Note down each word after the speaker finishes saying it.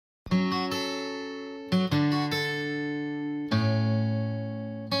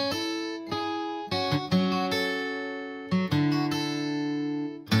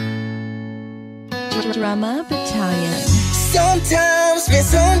Drama Battalion. Sometimes, man,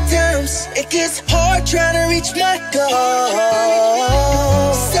 sometimes it gets hard trying to reach my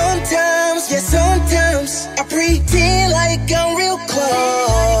goal. Sometimes, yeah, sometimes I pretend like I'm real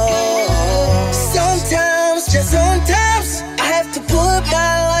close. Sometimes, just sometimes I have to put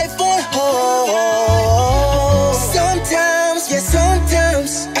my life on hold. Sometimes, yeah,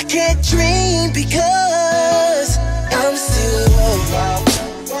 sometimes I can't dream because I'm still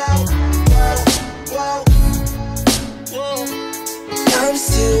I'm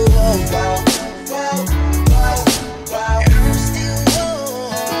still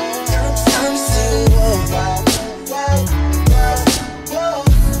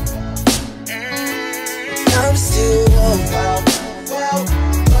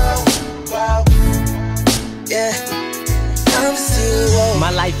My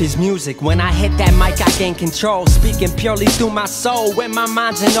life is music. When I hit that mic, I gain control. Speaking purely through my soul when my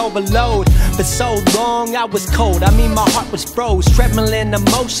mind's in overload. For so long, I was cold. I mean, my heart was froze. Trembling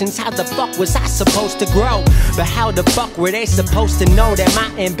emotions. How the fuck was I supposed to grow? But how the fuck were they supposed to know that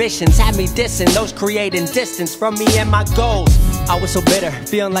my ambitions had me dissing those creating distance from me and my goals? I was so bitter,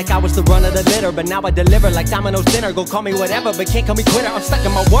 feeling like I was the run of the litter. But now I deliver like Domino's dinner. Go call me whatever, but can't call me quitter. I'm stuck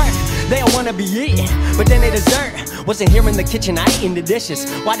in my work. They don't wanna be eating, but then they desert. Wasn't here in the kitchen, I ain't in the dishes.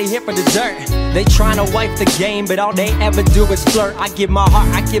 Why they here for dessert? They tryna wipe the game, but all they ever do is flirt. I give my heart,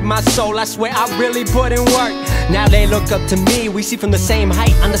 I give my soul, I swear I really put in work. Now they look up to me, we see from the same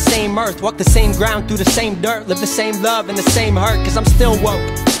height, on the same earth. Walk the same ground, through the same dirt. Live the same love and the same hurt, cause I'm still woke.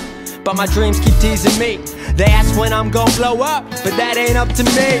 But my dreams keep teasing me. They ask when I'm gon' blow up, but that ain't up to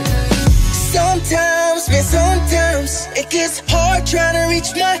me. Sometimes, man, sometimes it gets hard trying to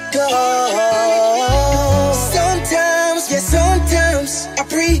reach my goal. Sometimes, yeah, sometimes I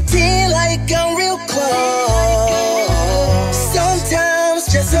pretend like I'm real close. Sometimes,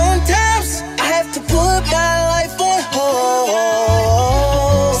 just sometimes I have to put my life on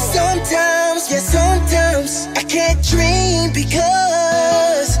hold. Sometimes, yeah, sometimes I can't dream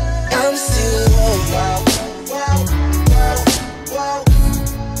because I'm still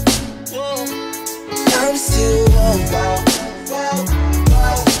I'm still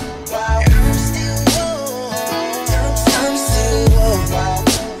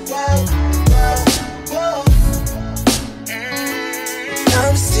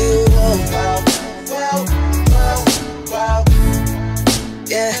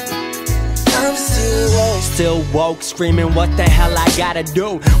Still woke, screaming what the hell I gotta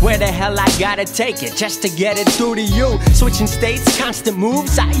do, where the hell I gotta take it just to get it through to you. Switching states, constant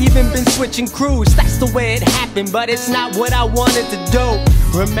moves, I even been switching crews. That's the way it happened, but it's not what I wanted to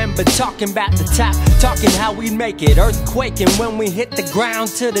do. Remember talking about the top, talking how we make it, earthquaking when we hit the ground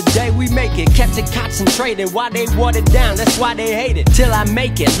till the day we make it. Kept it concentrated while they watered down, that's why they hate it. Till I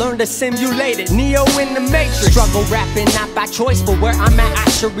make it, learn to simulate it, Neo in the Matrix. Struggle rapping not by choice, but where I'm at I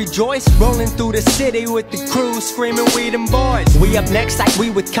should rejoice. Rolling through the city with the crew, screaming we them boys. We up next like we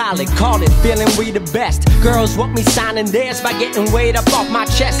with Khaled, call it, feeling we the best. Girls want me signing theirs by getting weight up off my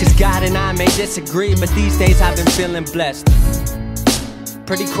chest. Cause God and I may disagree, but these days I've been feeling blessed.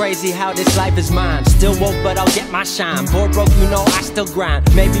 Pretty crazy how this life is mine. Still woke, but I'll get my shine. Bored, broke, you know I still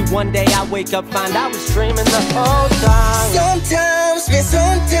grind. Maybe one day I wake up, find I was dreaming the whole time. Sometimes, man,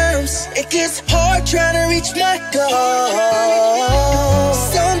 sometimes it gets hard trying to reach my goal.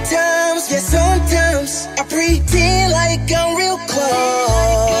 Sometimes, yeah, sometimes I pretend like I'm real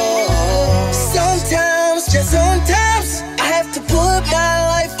close. Sometimes, just sometimes I have to put my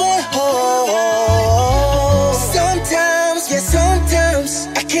life on hold. Sometimes, yeah, sometimes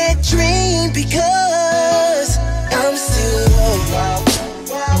I can't dream because